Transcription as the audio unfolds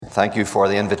thank you for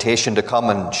the invitation to come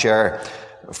and share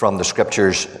from the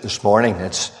Scriptures this morning.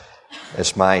 It's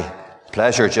my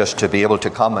pleasure just to be able to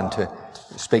come and to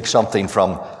speak something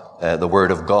from the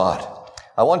Word of God.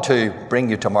 I want to bring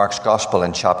you to Mark's Gospel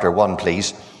in chapter 1,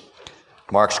 please.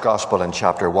 Mark's Gospel in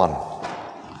chapter 1.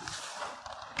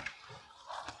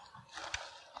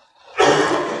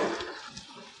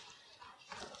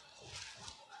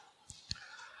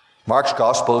 Mark's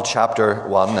Gospel, chapter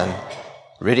 1, and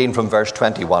reading from verse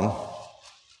 21.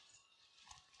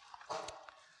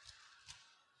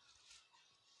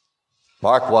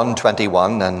 Mark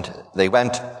 1:21, and they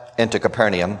went into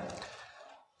Capernaum,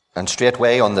 and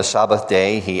straightway on the Sabbath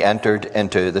day he entered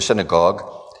into the synagogue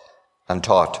and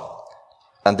taught.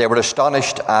 And they were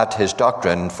astonished at his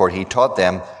doctrine, for he taught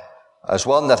them as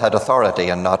one that had authority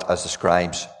and not as the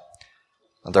scribes.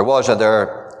 And there was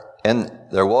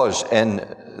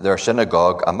in their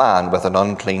synagogue a man with an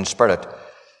unclean spirit,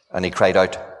 and he cried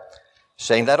out,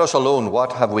 saying, Let us alone,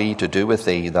 what have we to do with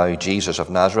thee, thou Jesus of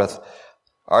Nazareth?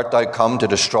 Art thou come to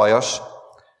destroy us?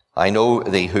 I know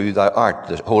thee who thou art,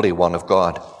 the Holy One of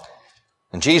God.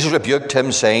 And Jesus rebuked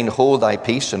him, saying, Hold thy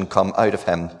peace, and come out of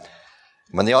him.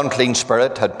 When the unclean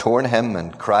spirit had torn him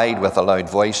and cried with a loud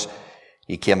voice,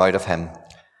 he came out of him.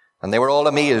 And they were all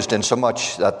amazed,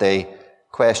 insomuch that they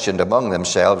questioned among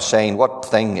themselves, saying, What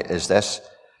thing is this?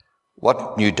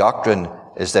 What new doctrine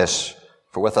is this?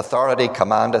 For with authority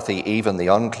commandeth he even the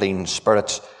unclean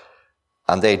spirits,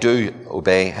 and they do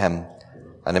obey him.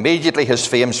 And immediately his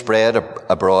fame spread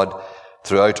abroad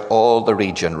throughout all the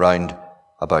region round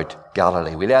about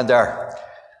Galilee. We'll end there,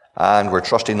 and we're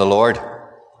trusting the Lord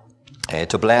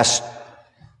to bless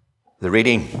the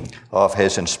reading of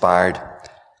his inspired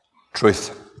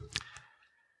truth.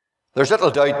 There's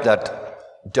little doubt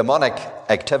that demonic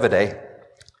activity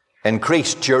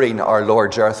increased during our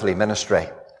Lord's earthly ministry,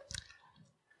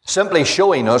 simply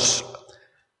showing us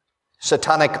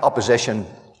satanic opposition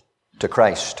to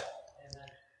Christ.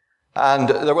 And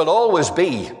that will always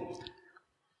be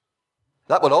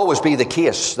the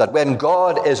case, that when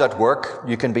God is at work,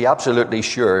 you can be absolutely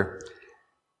sure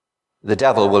the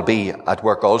devil will be at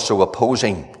work also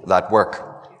opposing that work.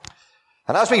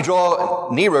 And as we draw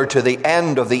nearer to the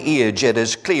end of the age, it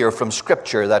is clear from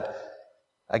Scripture that,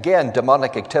 again,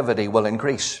 demonic activity will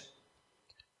increase.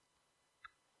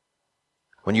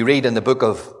 When you read in the book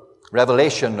of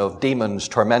Revelation of demons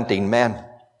tormenting men.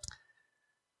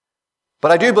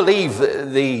 But I do believe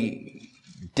the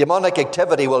demonic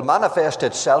activity will manifest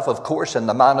itself, of course, in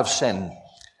the man of sin,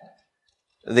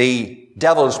 the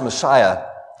devil's Messiah,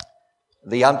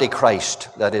 the Antichrist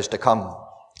that is to come.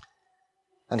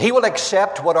 And he will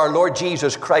accept what our Lord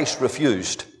Jesus Christ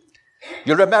refused.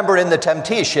 You remember in the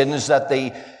temptations that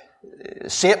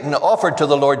Satan offered to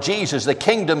the Lord Jesus the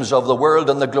kingdoms of the world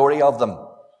and the glory of them.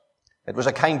 It was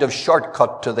a kind of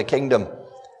shortcut to the kingdom.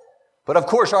 But of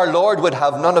course our Lord would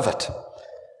have none of it.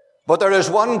 But there is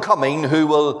one coming who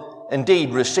will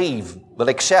indeed will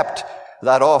accept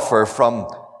that offer from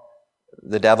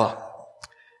the devil.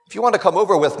 If you want to come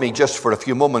over with me just for a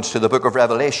few moments to the book of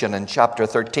Revelation in chapter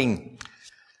 13.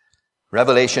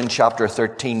 Revelation chapter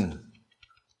 13.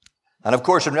 And of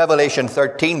course in Revelation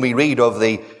 13 we read of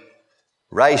the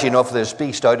rising of this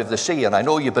beast out of the sea. And I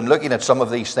know you've been looking at some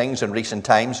of these things in recent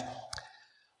times.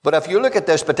 But if you look at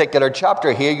this particular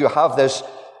chapter here, you have this,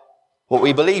 what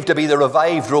we believe to be the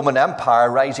revived Roman Empire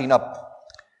rising up.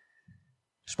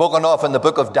 Spoken of in the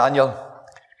book of Daniel.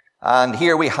 And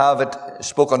here we have it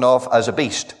spoken of as a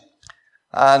beast.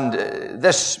 And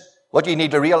this, what you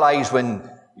need to realize when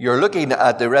you're looking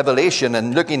at the Revelation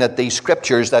and looking at these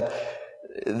scriptures, that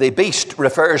the beast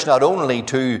refers not only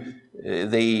to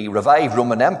the revived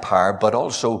Roman Empire, but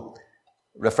also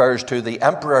refers to the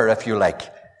emperor, if you like,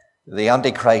 the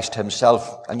Antichrist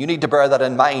himself. And you need to bear that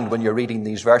in mind when you're reading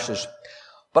these verses.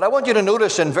 But I want you to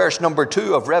notice in verse number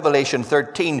 2 of Revelation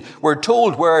 13, we're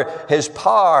told where his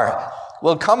power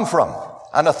will come from,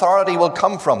 and authority will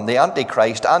come from, the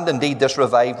Antichrist, and indeed this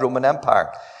revived Roman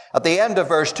Empire. At the end of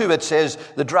verse 2 it says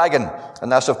the dragon, and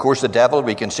that's of course the devil.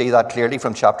 We can see that clearly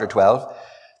from chapter 12.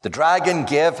 The dragon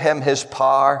gave him his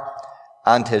power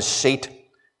and his seat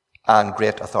and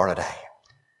great authority.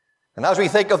 And as we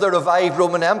think of the revived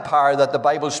Roman Empire that the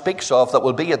Bible speaks of that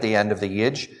will be at the end of the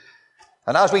age,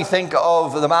 and as we think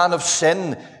of the man of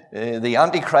sin, the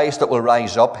Antichrist that will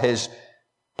rise up, his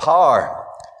power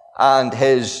and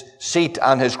his seat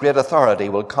and his great authority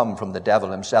will come from the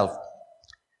devil himself.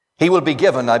 He will be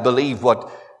given, I believe,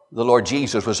 what the Lord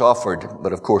Jesus was offered,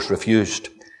 but of course refused.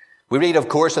 We read, of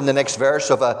course, in the next verse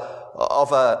of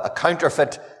a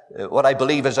counterfeit, what I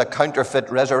believe is a counterfeit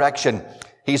resurrection.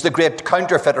 He's the great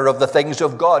counterfeiter of the things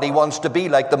of God. He wants to be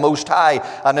like the Most High.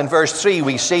 And in verse 3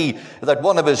 we see that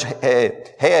one of his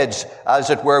heads, as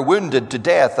it were, wounded to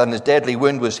death, and his deadly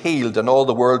wound was healed, and all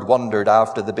the world wondered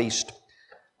after the beast.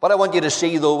 What I want you to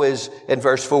see, though, is in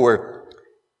verse 4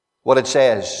 what it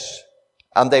says.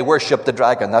 And they worshipped the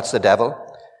dragon, that's the devil,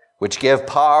 which gave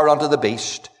power unto the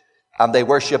beast. And they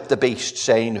worshipped the beast,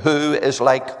 saying, Who is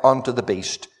like unto the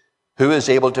beast? Who is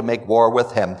able to make war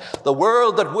with him? The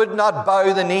world that would not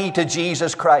bow the knee to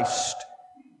Jesus Christ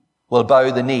will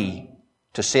bow the knee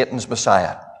to Satan's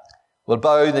Messiah, will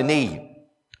bow the knee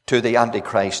to the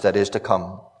Antichrist that is to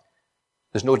come.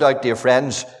 There's no doubt, dear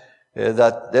friends,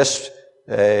 that this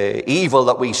evil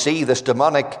that we see, this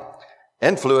demonic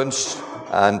influence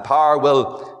and power,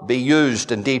 will be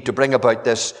used indeed to bring about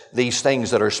these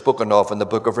things that are spoken of in the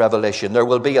book of Revelation. There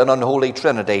will be an unholy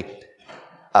trinity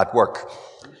at work.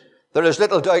 There is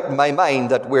little doubt in my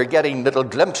mind that we're getting little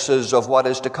glimpses of what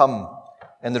is to come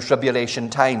in the tribulation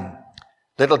time.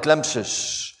 Little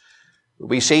glimpses.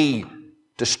 We see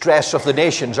distress of the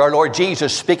nations. Our Lord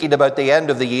Jesus, speaking about the end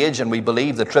of the age, and we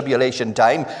believe the tribulation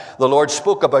time, the Lord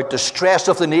spoke about distress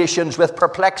of the nations with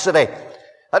perplexity.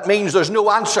 That means there's no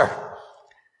answer.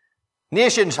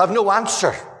 Nations have no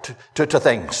answer to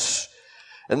things.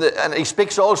 And he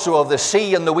speaks also of the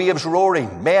sea and the waves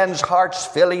roaring, men's hearts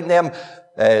filling them,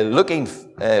 looking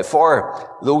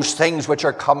for those things which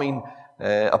are coming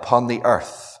upon the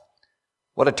earth.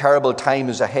 What a terrible time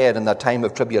is ahead in that time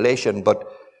of tribulation, but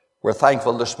we're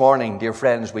thankful this morning, dear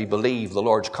friends, we believe the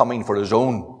Lord's coming for his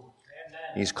own. Amen.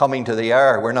 He's coming to the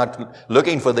hour. We're not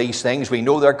looking for these things. We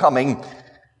know they're coming,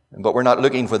 but we're not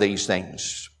looking for these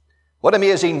things. What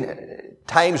amazing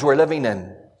times we're living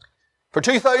in. For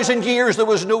 2,000 years there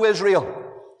was no Israel.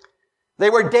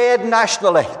 They were dead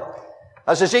nationally.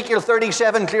 As Ezekiel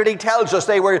 37 clearly tells us,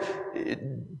 they were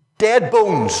dead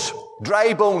bones,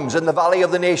 dry bones in the valley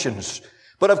of the nations.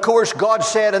 But of course, God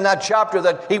said in that chapter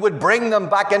that he would bring them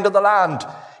back into the land.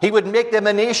 He would make them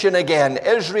a nation again.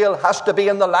 Israel has to be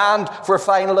in the land for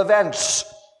final events.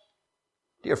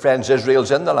 Dear friends, Israel's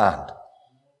in the land.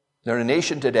 They're a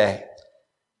nation today.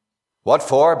 What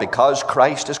for? Because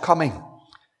Christ is coming.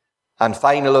 And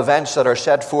final events that are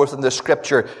set forth in the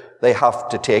Scripture, they have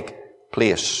to take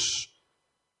place.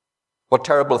 What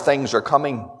terrible things are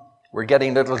coming. We're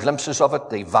getting little glimpses of it.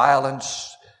 The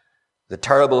violence, the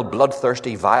terrible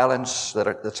bloodthirsty violence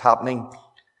that's happening.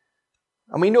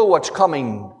 And we know what's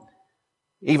coming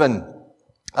even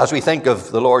as we think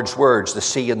of the Lord's words, the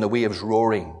sea and the waves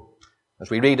roaring. As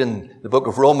we read in the book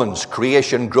of Romans,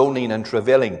 creation groaning and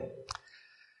travailing.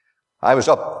 I was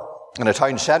up in a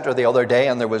town centre the other day,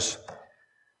 and there was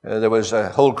a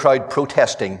whole crowd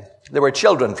protesting. There were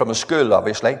children from a school,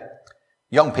 obviously.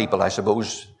 Young people, I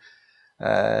suppose.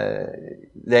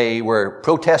 They were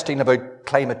protesting about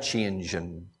climate change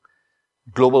and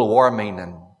global warming,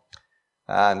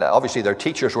 and obviously their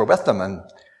teachers were with them, and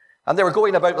they were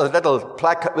going about with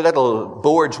little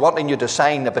boards wanting you to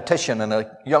sign a petition. And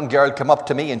a young girl came up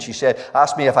to me and she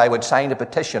asked me if I would sign a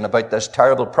petition about this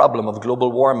terrible problem of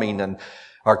global warming and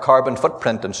our carbon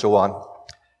footprint and so on.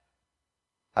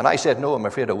 And I said, no, I'm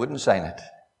afraid I wouldn't sign it.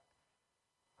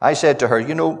 I said to her,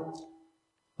 you know,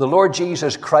 the Lord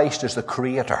Jesus Christ is the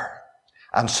creator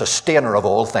and sustainer of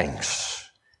all things.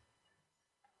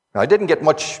 Now, I didn't get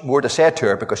much more to say to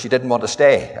her because she didn't want to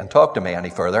stay and talk to me any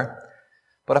further.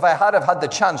 But if I had have had the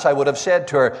chance, I would have said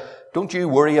to her, don't you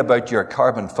worry about your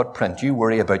carbon footprint, you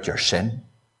worry about your sin.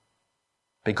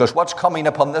 Because what's coming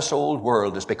upon this old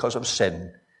world is because of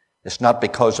sin. It's not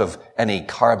because of any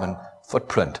carbon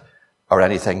footprint or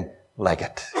anything like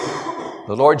it.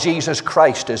 The Lord Jesus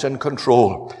Christ is in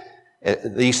control.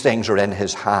 These things are in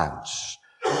his hands.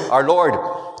 Our Lord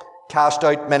cast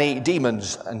out many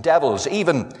demons and devils.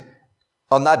 Even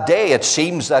on that day, it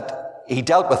seems that he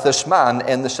dealt with this man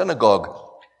in the synagogue.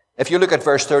 If you look at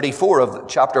verse 34 of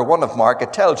chapter 1 of Mark,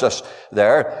 it tells us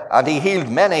there, and he healed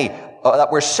many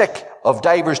that were sick of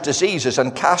divers diseases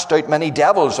and cast out many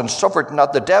devils and suffered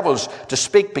not the devils to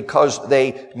speak because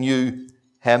they knew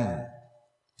him.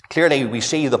 Clearly, we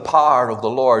see the power of the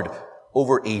Lord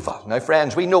over evil. Now,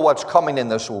 friends, we know what's coming in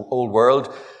this old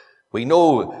world. We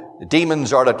know the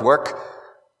demons are at work,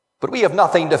 but we have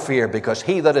nothing to fear because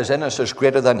he that is in us is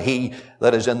greater than he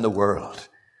that is in the world.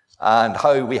 And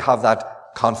how we have that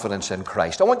confidence in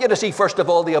Christ. I want you to see, first of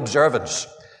all, the observance.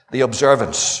 The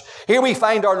observance. Here we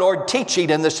find our Lord teaching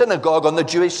in the synagogue on the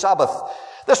Jewish Sabbath.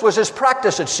 This was his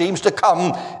practice, it seems, to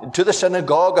come to the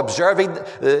synagogue, observing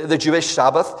the Jewish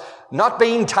Sabbath, not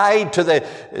being tied to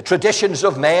the traditions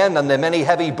of men and the many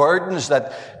heavy burdens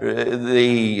that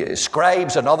the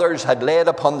scribes and others had laid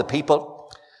upon the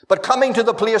people. but coming to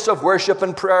the place of worship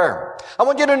and prayer. I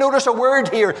want you to notice a word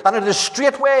here, and it is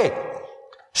straightway.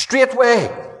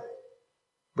 Straightway.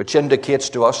 Which indicates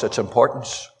to us its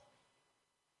importance.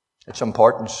 Its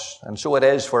importance. And so it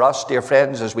is for us, dear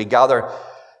friends, as we gather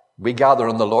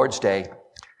on the Lord's Day.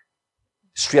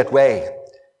 Straightway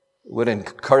would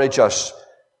encourage us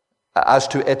as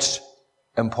to its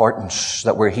importance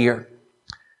that we're here.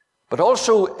 But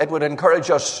also it would encourage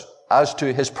us as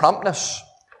to his promptness.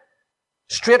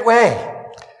 Straightway.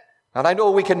 And I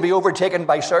know we can be overtaken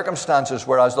by circumstances,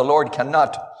 whereas the Lord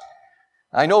cannot.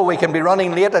 I know we can be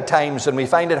running late at times, and we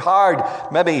find it hard,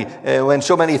 maybe when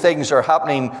so many things are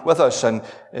happening with us, and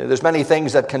there's many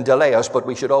things that can delay us, but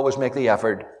we should always make the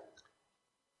effort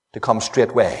to come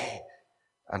straightway,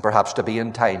 and perhaps to be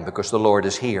in time, because the Lord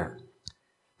is here.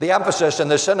 The emphasis in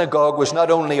the synagogue was not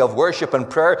only of worship and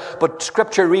prayer, but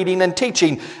scripture reading and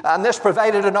teaching. And this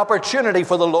provided an opportunity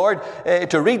for the Lord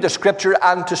to read the scripture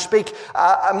and to speak.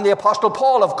 And the Apostle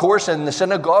Paul, of course, in the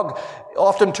synagogue,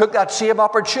 often took that same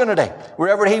opportunity.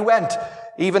 Wherever he went,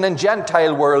 even in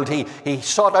Gentile world, he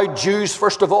sought out Jews,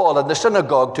 first of all, in the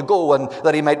synagogue to go, and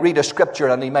that he might read a scripture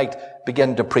and he might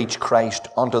begin to preach Christ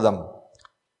unto them.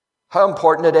 How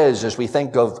important it is as we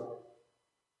think of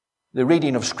the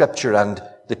reading of scripture and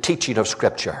the teaching of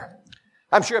scripture.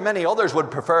 I'm sure many others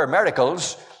would prefer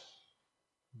miracles,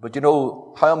 but you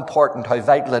know how important, how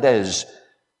vital it is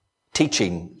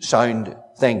teaching sound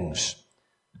things.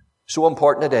 So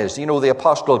important it is. You know, the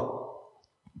Apostle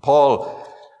Paul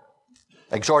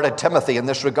exhorted Timothy in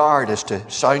this regard as to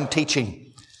sound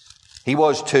teaching. He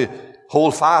was to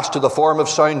hold fast to the form of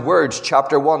sound words.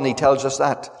 Chapter 1, he tells us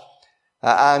that.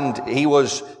 And he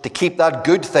was to keep that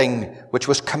good thing which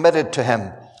was committed to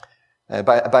him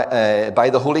by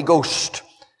the Holy Ghost.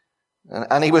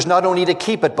 And he was not only to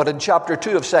keep it, but in chapter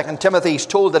 2 of 2 Timothy, he's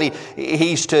told that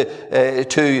he's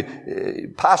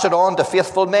to pass it on to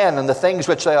faithful men, and the things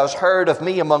which thou hast heard of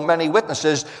me among many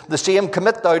witnesses, the same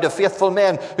commit thou to faithful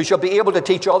men who shall be able to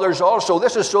teach others also.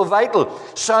 This is so vital.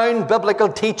 Sound biblical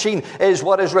teaching is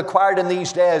what is required in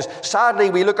these days. Sadly,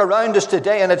 we look around us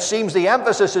today and it seems the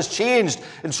emphasis has changed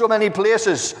in so many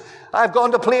places. I've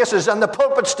gone to places and the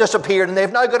pulpit's disappeared, and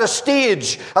they've now got a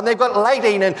stage and they've got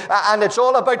lighting, and it's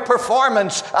all about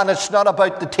performance, and it's not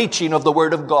about the teaching of the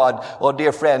Word of God. Oh,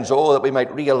 dear friends, that we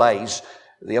might realize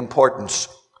the importance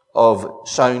of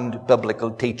sound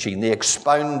biblical teaching, the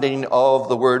expounding of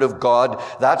the Word of God.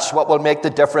 That's what will make the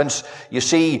difference. You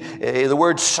see, the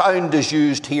word sound is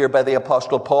used here by the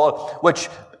Apostle Paul, which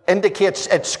indicates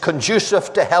it's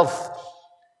conducive to health.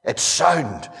 It's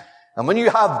sound. And when you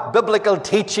have biblical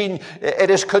teaching, it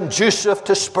is conducive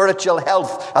to spiritual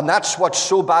health. And that's what's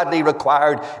so badly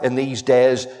required in these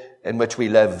days in which we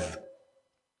live.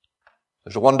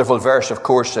 There's a wonderful verse, of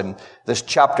course, in this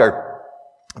chapter,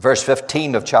 verse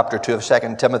 15 of chapter 2 of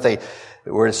 2 Timothy,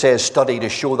 where it says, "Study to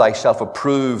show thyself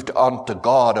approved unto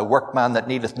God, a workman that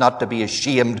needeth not to be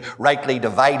ashamed, rightly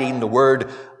dividing the word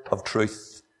of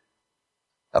truth."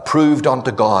 Approved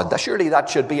unto God. Surely that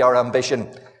should be our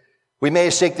ambition. We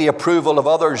may seek the approval of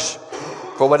others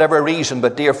for whatever reason,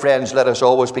 but dear friends, let us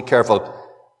always be careful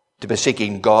to be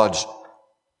seeking God's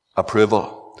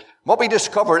approval. What we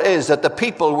discover is that the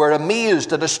people were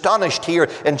amazed and astonished here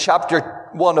in chapter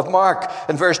 1 of Mark,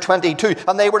 in verse 22,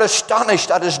 and they were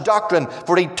astonished at his doctrine,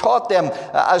 for he taught them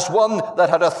as one that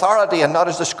had authority and not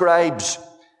as the scribes.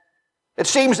 It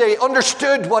seems they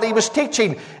understood what he was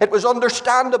teaching. It was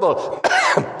understandable.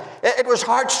 It was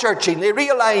heart-searching. They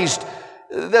realized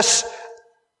this,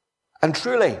 and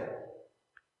truly,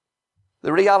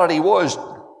 the reality was,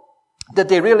 did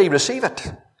they really receive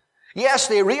it? Yes,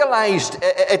 they realized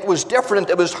it was different,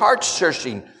 it was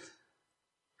heart-searching.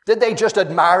 Did they just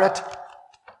admire it,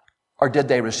 or did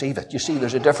they receive it? You see,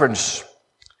 there's a difference.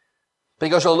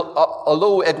 Because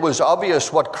although it was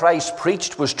obvious what Christ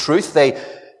preached was truth, they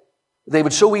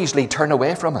would so easily turn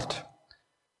away from it.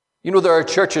 You know, there are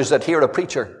churches that hear a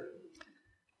preacher,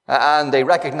 and they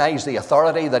recognize the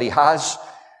authority that he has,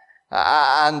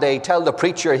 and they tell the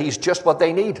preacher he's just what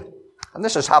they need. And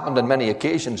this has happened on many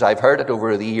occasions. I've heard it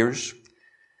over the years.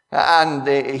 And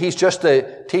he's just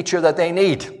the teacher that they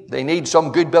need. They need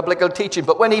some good biblical teaching.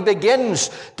 But when he begins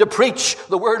to preach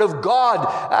the Word of God,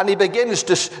 and he begins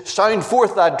to sound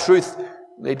forth that truth,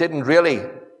 they didn't really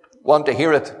want to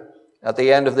hear it at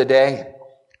the end of the day.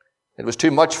 It was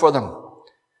too much for them.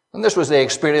 And this was the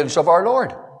experience of our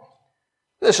Lord.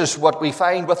 This is what we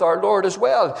find with our Lord as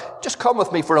well. Just come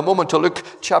with me for a moment to Luke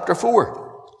chapter 4.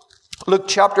 Luke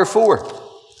chapter 4,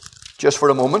 just for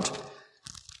a moment.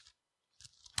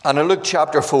 And in Luke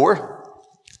chapter 4,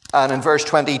 and in verse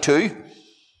 22,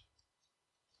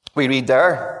 we read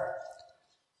there,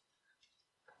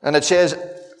 And it says,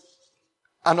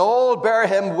 and all bare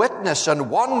him witness and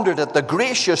wondered at the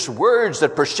gracious words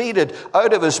that proceeded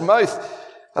out of his mouth.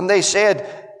 And they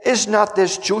said, is not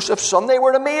this Joseph's son? They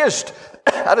were amazed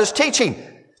at his teaching.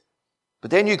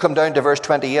 But then you come down to verse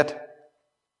 28.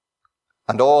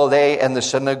 And all they in the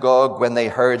synagogue, when they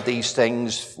heard these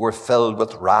things, were filled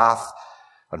with wrath,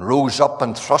 and rose up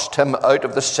and thrust him out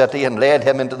of the city, and led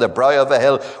him into the brow of a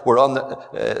hill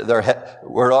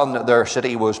whereon their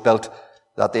city was built,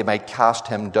 that they might cast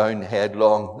him down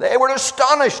headlong. They were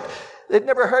astonished. They'd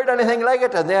never heard anything like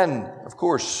it. And then, of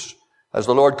course, as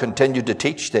the Lord continued to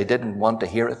teach, they didn't want to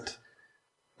hear it.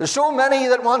 There's so many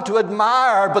that want to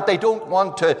admire, but they don't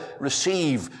want to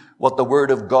receive what the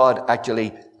Word of God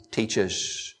actually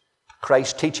teaches.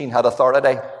 Christ's teaching had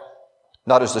authority,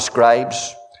 not as the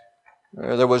scribes.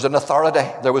 There was an authority.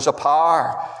 There was a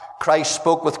power. Christ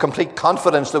spoke with complete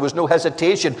confidence. There was no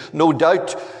hesitation, no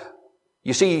doubt.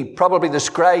 You see, probably the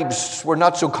scribes were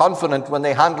not so confident when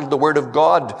they handled the Word of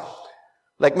God.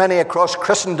 Like many across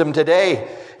Christendom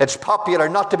today, it's popular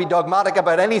not to be dogmatic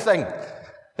about anything.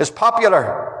 It's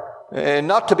popular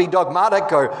not to be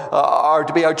dogmatic or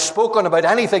to be outspoken about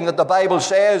anything that the Bible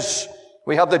says.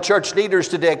 We have the church leaders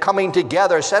today coming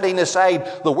together, setting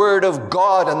aside the Word of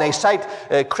God, and they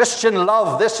cite Christian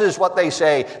love. This is what they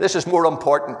say. This is more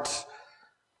important.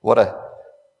 What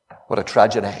a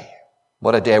tragedy.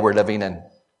 What a day we're living in.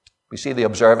 We see the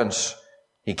observance.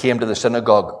 He came to the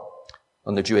synagogue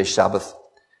on the Jewish Sabbath.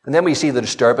 And then we see the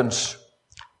disturbance.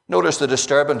 Notice the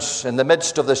disturbance. In the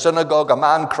midst of the synagogue, a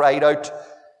man cried out.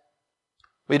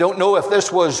 We don't know if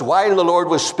this was while the Lord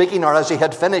was speaking or as he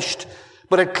had finished,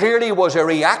 but it clearly was a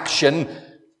reaction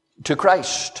to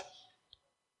Christ.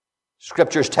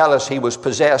 Scriptures tell us he was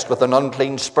possessed with an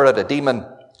unclean spirit, a demon.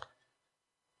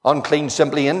 Unclean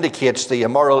simply indicates the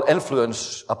immoral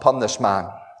influence upon this man.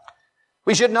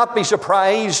 We should not be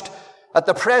surprised at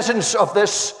the presence of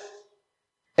this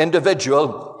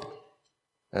individual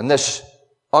and this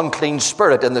unclean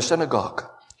spirit in the synagogue.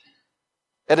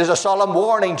 It is a solemn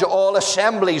warning to all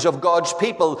assemblies of God's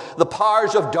people. The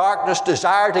powers of darkness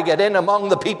desire to get in among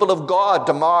the people of God,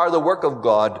 to mar the work of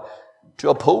God, to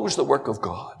oppose the work of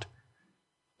God.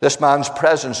 This man's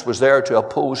presence was there to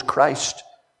oppose Christ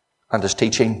and his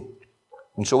teaching.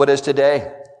 And so it is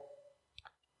today.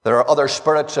 There are other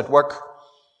spirits at work,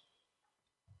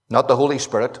 not the Holy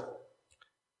Spirit.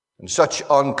 And such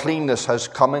uncleanness has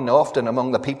come in often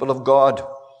among the people of God.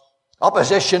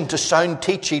 Opposition to sound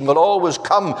teaching will always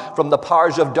come from the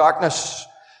powers of darkness.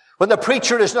 When the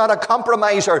preacher is not a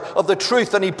compromiser of the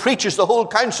truth and he preaches the whole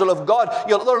counsel of God,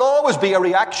 there'll always be a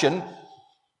reaction.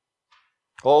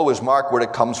 Always mark where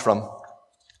it comes from.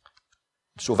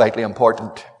 It's so vitally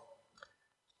important.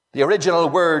 The original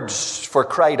words for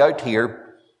cried out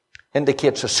here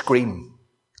indicates a scream.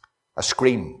 A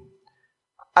scream.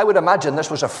 I would imagine this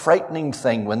was a frightening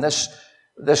thing when this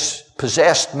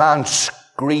possessed man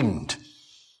screamed.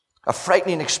 A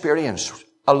frightening experience.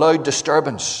 A loud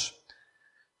disturbance.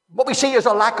 What we see is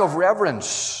a lack of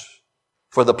reverence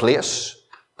for the place,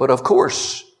 but of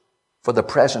course for the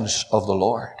presence of the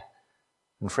Lord.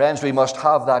 And friends, we must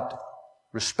have that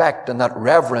respect and that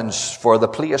reverence for the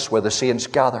place where the saints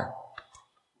gather,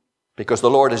 because the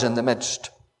Lord is in the midst.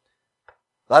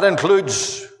 That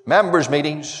includes members'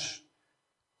 meetings.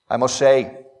 I must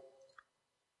say,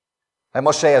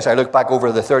 as I look back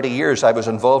over the 30 years I was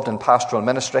involved in pastoral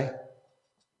ministry,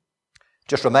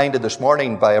 just reminded this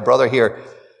morning by a brother here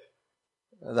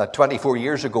that 24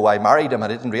 years ago I married him. I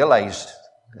didn't realize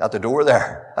at the door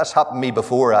there. That's happened to me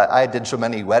before. I did so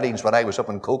many weddings when I was up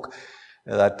in Coke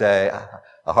that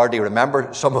I hardly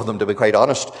remember some of them, to be quite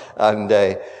honest.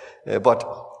 But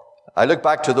I look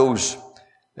back to those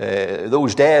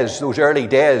days, those early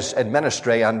days in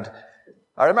ministry, and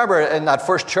I remember in that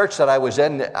first church that I was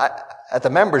in, at the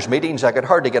members' meetings, I could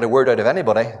hardly get a word out of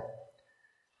anybody.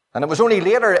 And it was only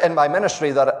later in my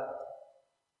ministry that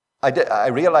I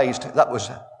realized that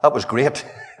was great.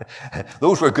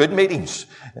 Those were good meetings,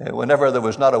 whenever there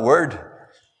was not a word.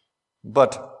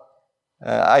 But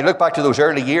I look back to those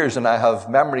early years and I have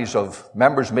memories of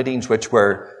members' meetings which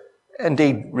were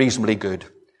indeed reasonably good.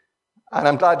 And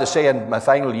I'm glad to say in my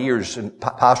final years in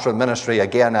pastoral ministry,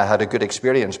 again, I had a good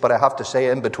experience. But I have to say,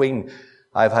 in between,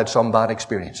 I've had some bad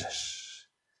experiences.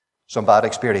 Some bad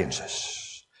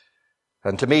experiences.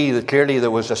 And to me, clearly there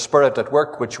was a spirit at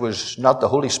work which was not the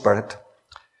Holy Spirit.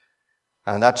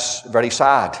 And that's very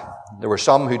sad. There were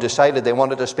some who decided they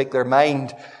wanted to speak their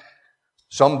mind,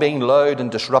 some being loud and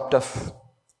disruptive.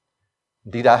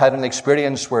 Indeed, I had an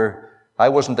experience where I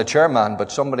wasn't the chairman,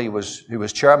 but somebody who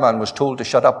was chairman was told to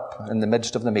shut up in the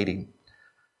midst of the meeting.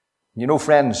 You know,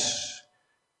 friends,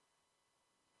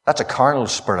 That's a carnal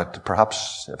spirit,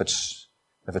 perhaps, if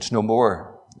it's no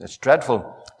more. It's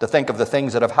dreadful to think of the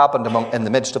things that have happened in the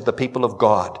midst of the people of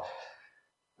God,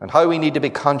 and how we need to be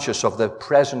conscious of the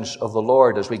presence of the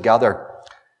Lord as we gather.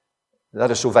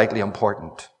 That is so vitally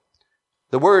important.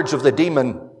 The words of the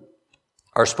demon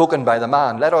are spoken by the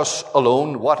man. Let us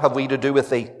alone, what have we to do with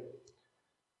thee?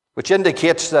 Which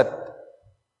indicates that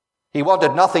he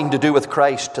wanted nothing to do with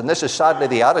Christ. And this is sadly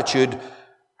the attitude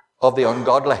of the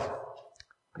ungodly.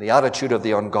 The attitude of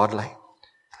the ungodly.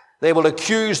 They will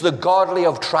accuse the godly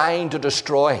of trying to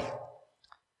destroy.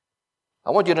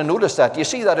 I want you to notice that. You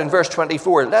see that in verse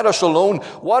 24. Let us alone.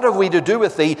 What have we to do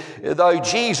with thee, thou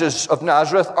Jesus of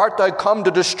Nazareth? Art thou come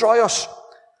to destroy us?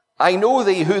 I know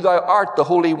thee who thou art, the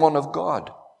Holy One of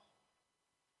God.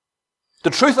 The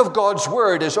truth of God's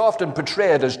word is often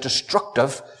portrayed as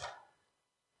destructive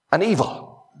and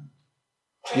evil.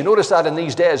 You notice that in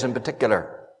these days in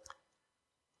particular.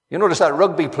 You notice that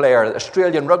rugby player,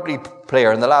 Australian rugby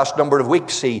player, in the last number of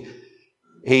weeks, he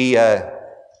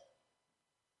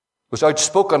was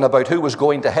outspoken about who was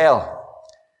going to hell.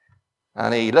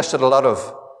 And he listed a lot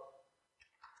of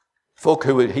folk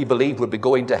who he believed would be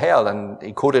going to hell, and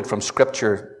he quoted from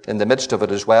Scripture in the midst of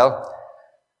it as well.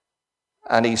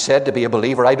 And he said to be a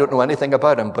believer. I don't know anything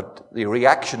about him, but the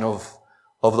reaction of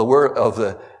the world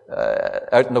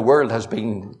out in the world has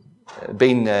been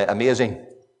amazing.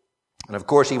 And of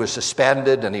course, he was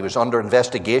suspended and he was under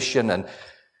investigation,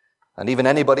 and even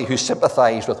anybody who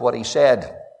sympathized with what he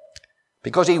said,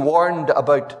 because he warned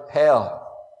about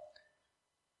hell,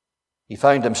 he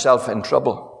found himself in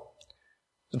trouble.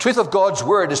 The truth of God's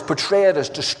word is portrayed as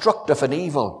destructive and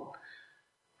evil.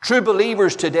 True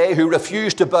believers today who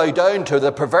refuse to bow down to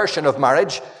the perversion of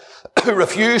marriage, who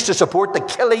refuse to support the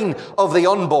killing of the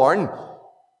unborn,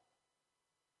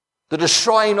 the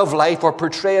destroying of life, are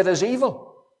portrayed as evil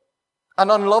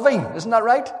and unloving. Isn't that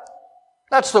right?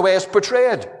 That's the way it's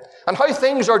portrayed. And how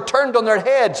things are turned on their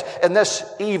heads in this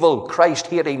evil,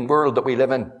 Christ-hating world that we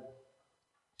live in. It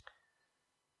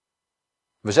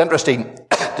was interesting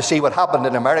to see what happened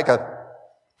in America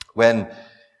when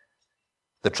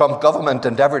the Trump government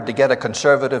endeavored to get a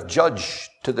conservative judge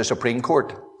to the Supreme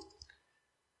Court.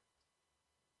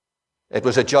 It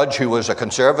was a judge who was a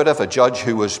conservative, a judge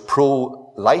who was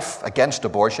pro-life, against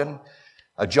abortion,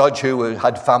 a judge who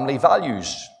had family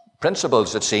values,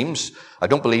 principles, it seems. I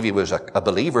don't believe he was a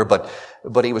believer,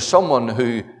 but he was someone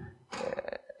who,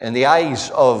 in the eyes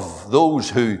of those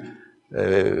who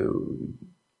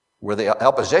were the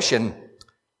opposition,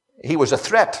 he was a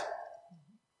threat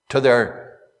to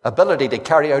their ability to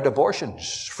carry out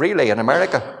abortions freely in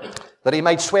America, that he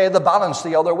might sway the balance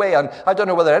the other way. And I don't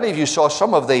know whether any of you saw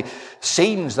some of the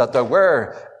scenes that there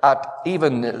were at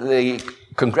even the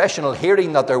congressional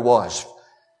hearing that there was,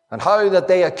 and how that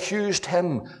they accused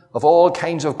him of all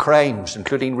kinds of crimes,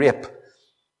 including rape.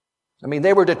 I mean,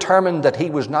 they were determined that he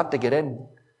was not to get in.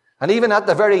 And even at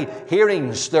the very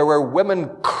hearings, there were women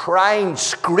crying,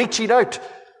 screeching out.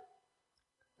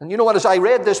 And you know what, as I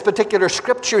read this particular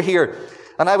scripture here,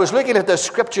 and I was looking at this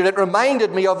scripture, it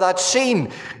reminded me of that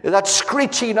scene, that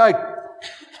screeching out.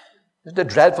 Isn't it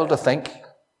dreadful to think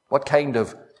what kind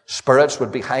of spirits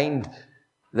would be behind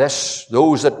this?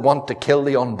 Those that want to kill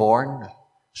the unborn,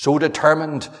 so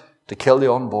determined to kill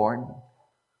the unborn.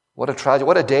 What a tragedy,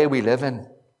 what a day we live in.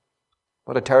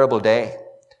 What a terrible day.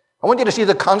 I want you to see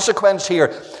the consequence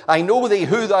here. I know thee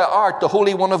who thou art, the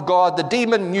Holy One of God. The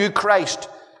demon knew Christ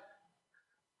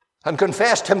and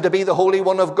confessed him to be the Holy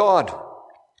One of God.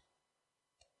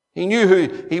 He knew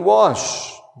who he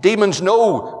was. Demons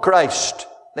know Christ.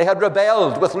 They had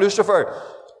rebelled with Lucifer.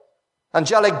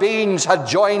 Angelic beings had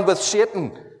joined with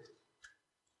Satan.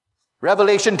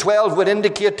 Revelation 12 would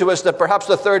indicate to us that perhaps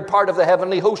the third part of the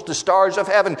heavenly host, the stars of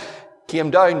heaven, came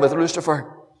down with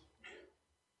Lucifer.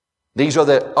 These are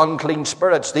the unclean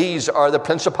spirits. These are the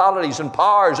principalities and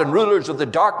powers and rulers of the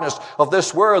darkness of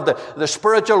this world, the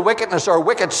spiritual wickedness or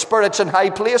wicked spirits in high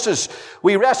places.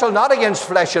 We wrestle not against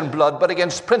flesh and blood, but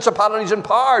against principalities and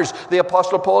powers, the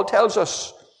Apostle Paul tells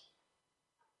us.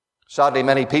 Sadly,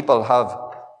 many people have,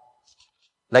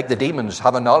 like the demons,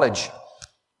 have a knowledge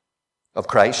of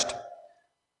Christ,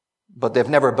 but they've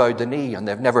never bowed the knee and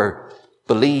they've never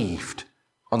believed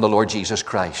on the Lord Jesus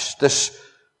Christ. This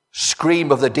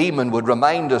scream of the demon would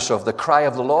remind us of the cry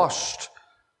of the lost,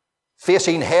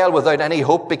 facing hell without any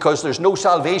hope because there's no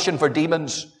salvation for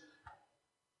demons.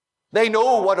 They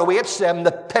know what awaits them.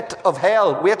 The pit of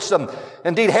hell awaits them.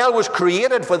 Indeed, hell was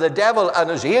created for the devil and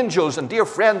his angels. And dear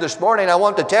friend, this morning I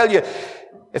want to tell you,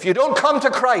 if you don't come to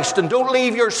Christ and don't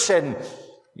leave your sin,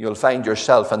 you'll find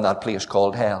yourself in that place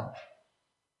called hell.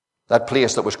 That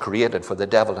place that was created for the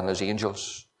devil and his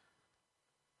angels.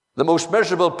 The most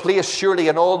miserable place surely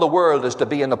in all the world is to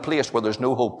be in a place where there's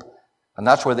no hope. And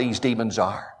that's where these demons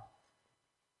are.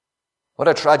 What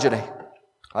a tragedy.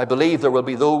 I believe there will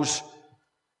be those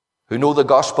who know the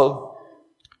gospel,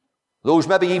 those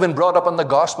maybe even brought up in the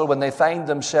gospel, when they find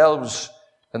themselves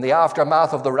in the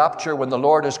aftermath of the rapture, when the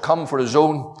Lord has come for his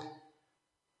own,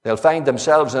 they'll find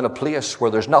themselves in a place where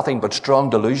there's nothing but strong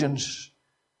delusions.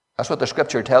 That's what the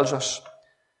scripture tells us.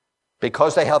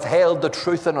 Because they have held the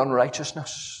truth in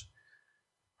unrighteousness.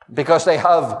 Because they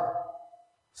have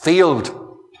failed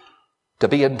to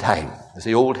be in time. As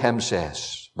the old hymn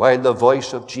says, while the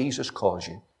voice of Jesus calls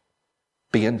you,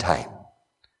 be in time.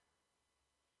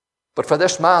 But for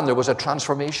this man, there was a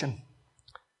transformation.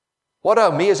 What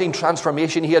an amazing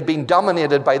transformation. He had been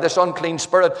dominated by this unclean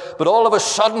spirit, but all of a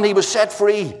sudden he was set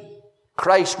free.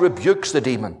 Christ rebukes the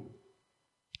demon.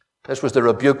 This was the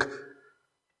rebuke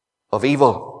of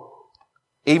evil.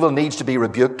 Evil needs to be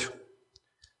rebuked.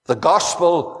 The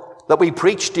gospel that we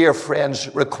preach, dear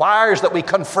friends, requires that we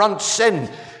confront sin,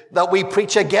 that we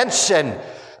preach against sin,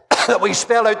 that we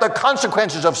spell out the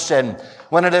consequences of sin.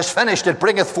 When it is finished, it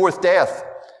bringeth forth death.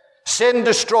 Sin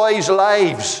destroys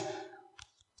lives.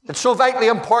 It's so vitally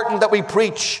important that we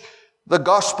preach the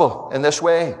gospel in this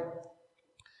way.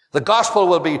 The gospel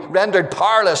will be rendered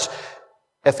powerless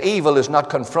if evil is not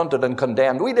confronted and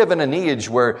condemned. We live in an age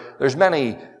where there's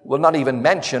many will not even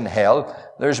mention hell.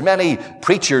 There's many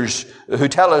preachers who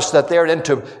tell us that they're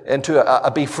into a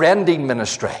befriending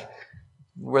ministry,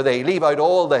 where they leave out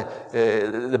all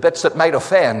the bits that might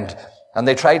offend, and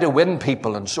they try to win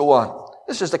people and so on.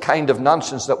 This is the kind of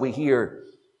nonsense that we hear.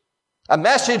 A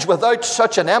message without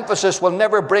such an emphasis will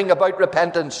never bring about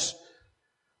repentance.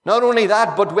 Not only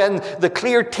that, but when the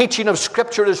clear teaching of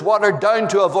Scripture is watered down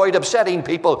to avoid upsetting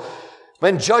people,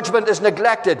 when judgment is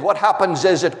neglected, what happens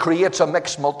is it creates a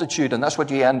mixed multitude, and that's what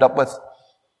you end up with.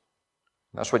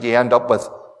 That's what you end up with.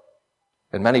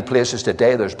 In many places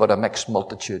today, there's but a mixed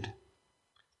multitude.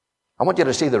 I want you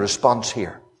to see the response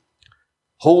here.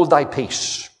 Hold thy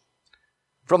peace.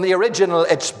 From the original,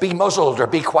 it's be muzzled or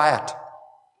be quiet.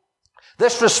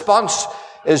 This response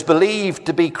is believed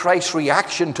to be Christ's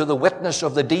reaction to the witness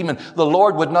of the demon. The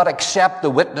Lord would not accept the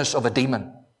witness of a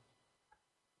demon,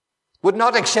 would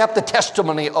not accept the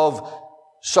testimony of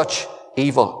such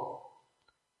evil.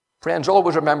 Friends,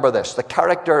 always remember this. The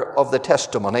character of the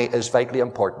testimony is vitally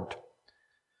important.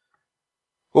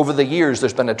 Over the years,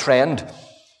 there's been a trend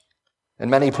in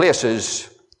many places.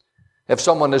 If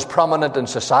someone is prominent in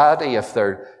society, if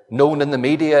they're known in the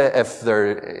media, if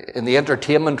they're in the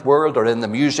entertainment world or in the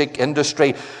music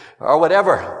industry or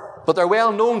whatever, but they're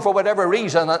well known for whatever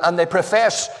reason and they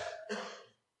profess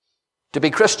to be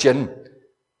Christian,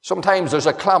 sometimes there's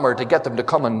a clamor to get them to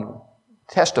come and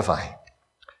testify.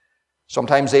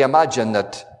 Sometimes they imagine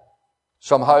that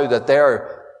somehow that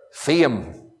their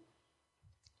fame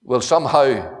will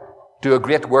somehow do a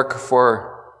great work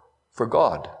for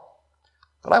God.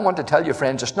 But I want to tell you,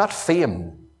 friends, it's not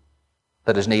fame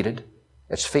that is needed.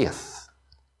 It's faith.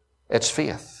 It's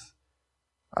faith.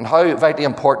 And how vitally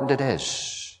important it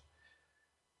is.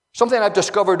 Something I've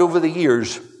discovered over the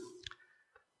years,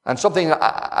 and something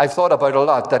I've thought about a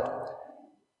lot, that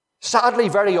sadly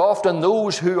very often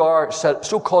those who are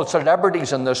so-called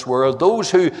celebrities in this world, those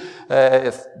who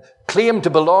claim to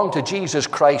belong to Jesus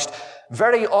Christ,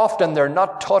 very often they're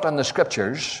not taught in the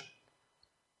Scriptures,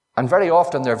 and very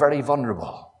often they're very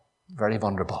vulnerable. Very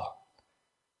vulnerable.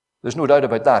 There's no doubt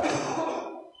about that.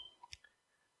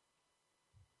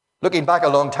 Looking back a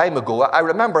long time ago, I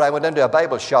remember I went into a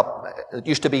Bible shop. It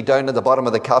used to be down at the bottom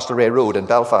of the Castlereagh Road in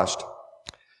Belfast.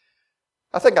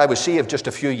 I think I was saved just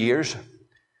a few years,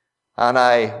 and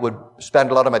I would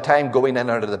spend a lot of my time going in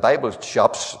and out of the Bible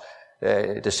shops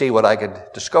to see what I could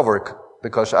discover,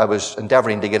 because I was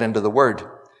endeavoring to get into the Word.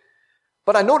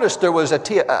 But I noticed there was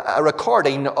a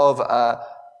recording of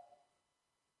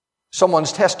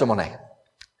someone's testimony.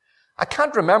 I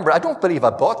can't remember. I don't believe I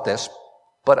bought this,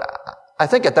 but I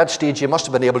think at that stage you must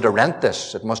have been able to rent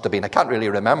this. It must have been. I can't really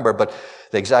remember but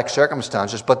the exact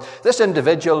circumstances. But this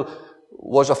individual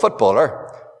was a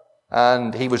footballer,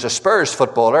 and he was a Spurs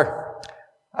footballer,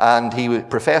 and he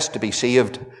professed to be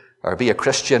saved or be a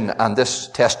Christian, and this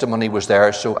testimony was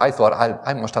there. So I thought,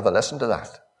 I must have a listen to that.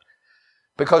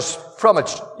 Because from a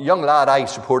young lad, I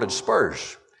supported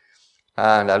Spurs.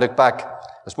 And I look back,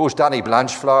 I suppose Danny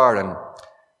Blanchflower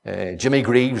and Jimmy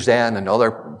Greaves then and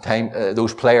other time,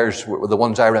 those players were the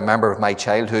ones I remember of my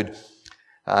childhood.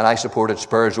 And I supported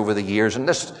Spurs over the years. And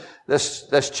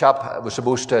this chap was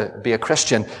supposed to be a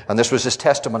Christian, and this was his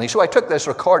testimony. So I took this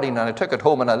recording and I took it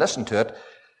home and I listened to it.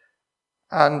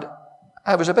 And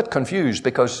I was a bit confused,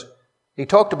 because he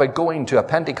talked about going to a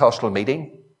Pentecostal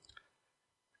meeting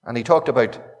And he talked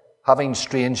about having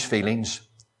strange feelings.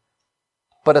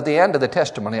 But at the end of the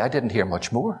testimony, I didn't hear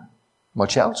much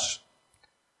else.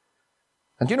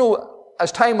 And you know,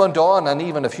 as time went on and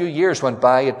even a few years went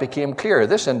by, it became clear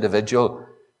this individual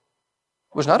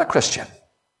was not a Christian.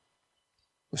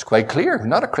 It was quite clear,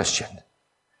 not a Christian.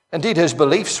 Indeed, his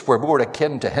beliefs were more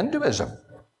akin to Hinduism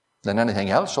than anything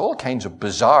else. All kinds of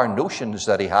bizarre notions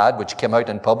that he had, which came out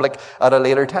in public at a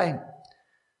later time.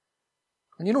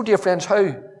 And you know, dear friends,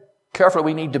 how careful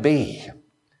we need to be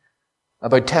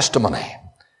about testimony.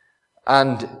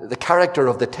 And the character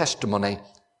of the testimony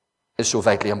is so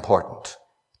vitally important.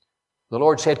 The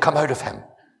Lord said, come out of him.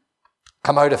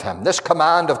 Come out of him. This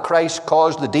command of Christ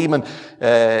caused the demon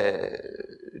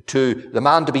to the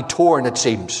man to be torn, it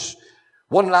seems.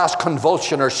 One last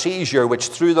convulsion or seizure which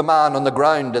threw the man on the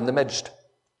ground in the midst.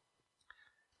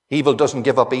 Evil doesn't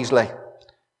give up easily.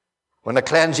 When a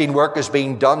cleansing work is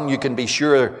being done, you can be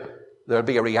sure there'll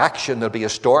be a reaction, there'll be a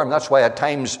storm. That's why at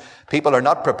times people are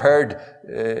not prepared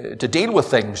to deal with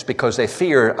things because they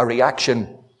fear a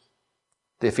reaction.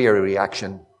 They fear a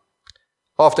reaction.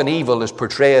 Often evil is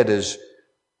portrayed as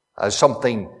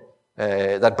something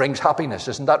that brings happiness.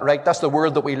 Isn't that right? That's the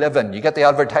world that we live in. You get the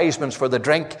advertisements for the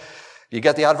drink. You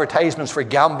get the advertisements for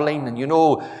gambling, and you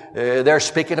know they're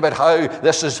speaking about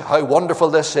how wonderful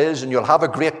this is, and you'll have a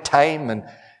great time. And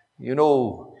you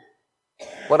know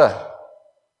what a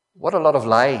lot of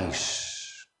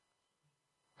lies.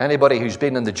 Anybody who's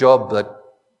been in the job that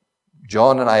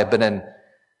John and I have been in,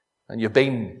 and you've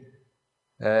been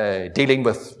dealing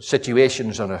with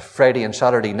situations on a Friday and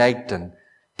Saturday night, and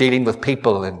dealing with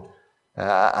people,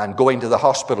 and going to the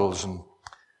hospitals,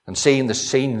 and seeing the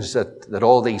scenes that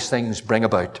all these things bring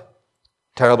about.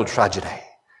 Terrible tragedy.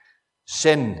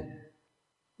 Sin,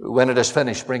 when it is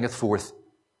finished, bringeth forth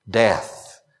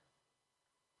death.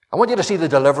 I want you to see the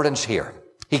deliverance here.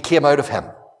 He came out of him.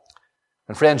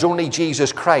 And friends, only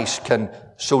Jesus Christ can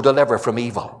so deliver from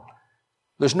evil.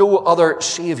 There's no other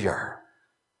Savior.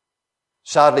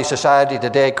 Sadly, society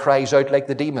today cries out like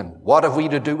the demon, what have we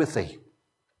to do with thee?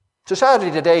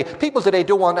 Society today, people today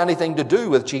don't want anything to do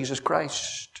with Jesus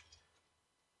Christ.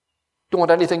 Don't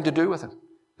want anything to do with him.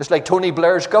 It's like Tony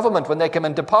Blair's government when they came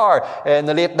into power in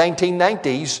the late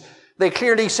 1990s. They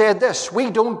clearly said this,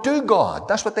 we don't do God.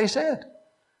 That's what they said.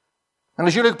 And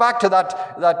as you look back to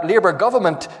that Labour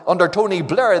government under Tony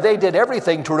Blair, they did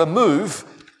everything to remove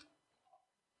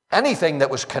anything that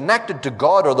was connected to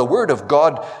God or the Word of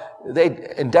God.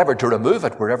 They endeavoured to remove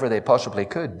it wherever they possibly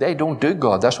could. They don't do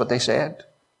God. That's what they said.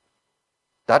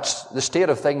 That's the state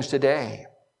of things today.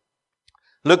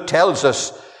 Luke tells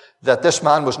us that this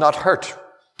man was not hurt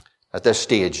at this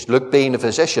stage. Luke, being a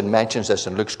physician, mentions this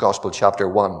in Luke's Gospel, chapter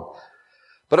 1.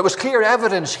 But it was clear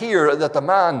evidence here that the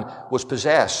man was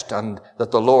possessed and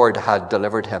that the Lord had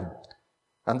delivered him.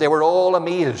 And they were all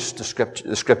amazed,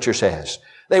 the scripture says.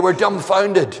 They were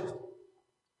dumbfounded.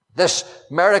 This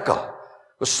miracle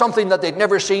was something that they'd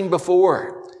never seen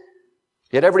before.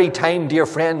 Yet every time, dear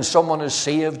friends, someone is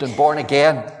saved and born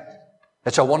again,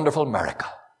 it's a wonderful miracle.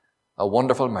 A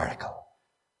wonderful miracle.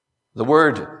 The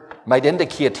word might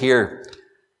indicate here,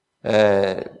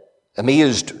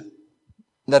 amazed,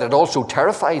 that it also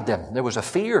terrified them. There was a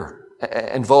fear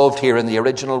involved here in the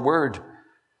original word.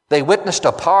 They witnessed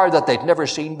a power that they'd never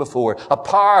seen before, a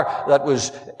power that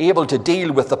was able to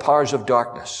deal with the powers of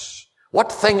darkness. What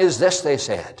thing is this, they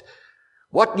said?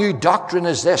 What new doctrine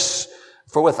is this?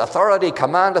 For with authority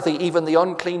commandeth he even the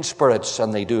unclean spirits,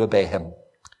 and they do obey him.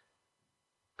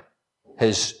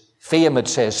 His fame, it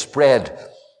says, spread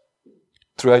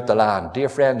throughout the land. Dear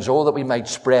friends, oh, that we might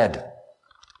spread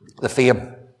the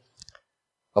fame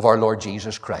of our Lord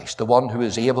Jesus Christ, the one who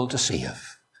is able to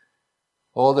save.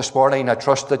 Oh, this morning I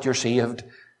trust that you're saved,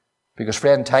 because,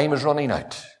 friend, time is running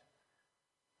out.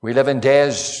 We live in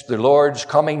days, the Lord's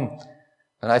coming,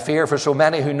 and I fear for so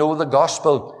many who know the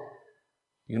gospel,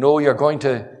 you know you're going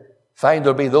to find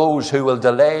there'll be those who will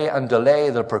delay and delay,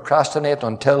 they'll procrastinate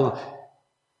until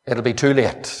it'll be too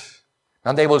late.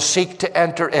 And they will seek to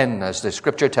enter in, as the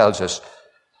scripture tells us,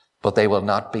 but they will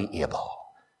not be able.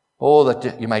 Oh,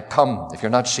 that you might come, if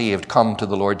you're not saved, come to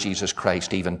the Lord Jesus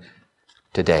Christ even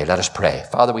today. Let us pray.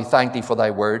 Father, we thank thee for thy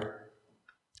word.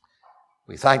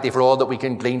 We thank thee for all that we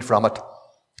can glean from it.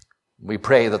 We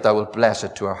pray that thou wilt bless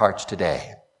it to our hearts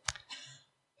today.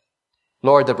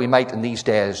 Lord, that we might in these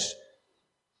days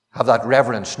have that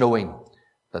reverence, knowing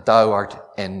that thou art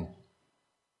in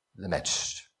the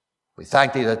midst. We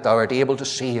thank thee that thou art able to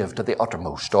save to the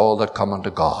uttermost all that come unto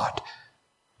God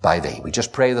by thee. We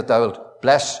just pray that thou wilt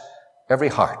bless every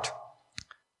heart.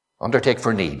 Undertake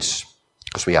for needs,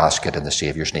 because we ask it in the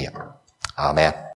Saviour's name. Amen.